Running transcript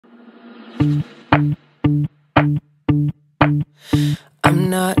I'm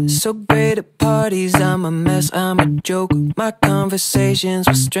not so great at parties, I'm a mess, I'm a joke. My conversations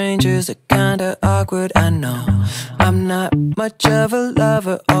with strangers are kinda awkward, I know. I'm not much of a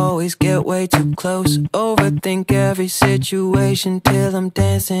lover, always get way too close. Overthink every situation till I'm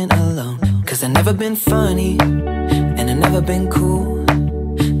dancing alone. Cause I've never been funny, and I've never been cool.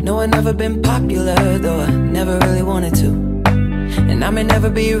 No, I've never been popular, though I never really wanted to. And I may never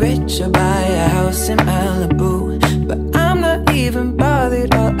be rich or buy a house in Malibu, but I'm not even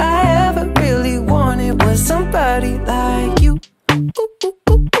bothered. All I ever really wanted was somebody like you.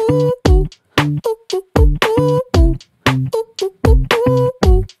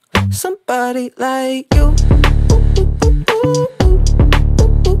 Somebody like you.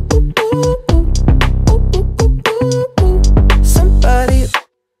 Somebody.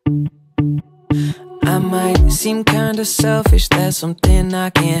 I might seem kinda selfish, that's something I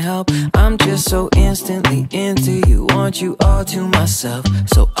can't help. I'm just so instantly into you, want you all to myself.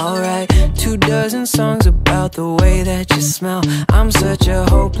 So alright, 24 songs about the way that you smell. I'm such a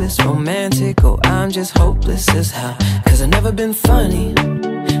hopeless romantic, oh I'm just hopeless as hell. Cause I've never been funny,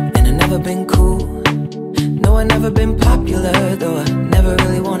 and I've never been cool. No, I've never been popular, though I never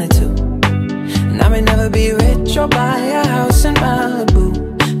really wanted to. And I may never be rich or buy a house in Malibu,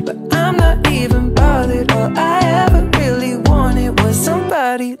 but I'm not even bothered. All I ever really wanted was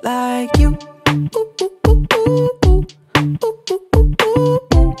somebody like you.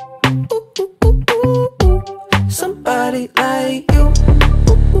 Somebody like you.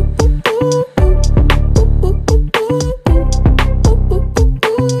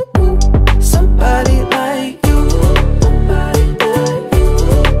 Somebody like you.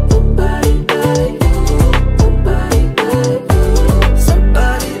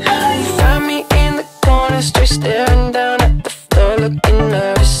 Straight staring down at the floor, looking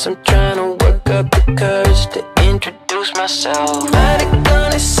nervous. I'm trying to work up the courage to introduce myself. Might have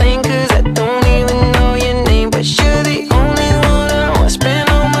gone insane cause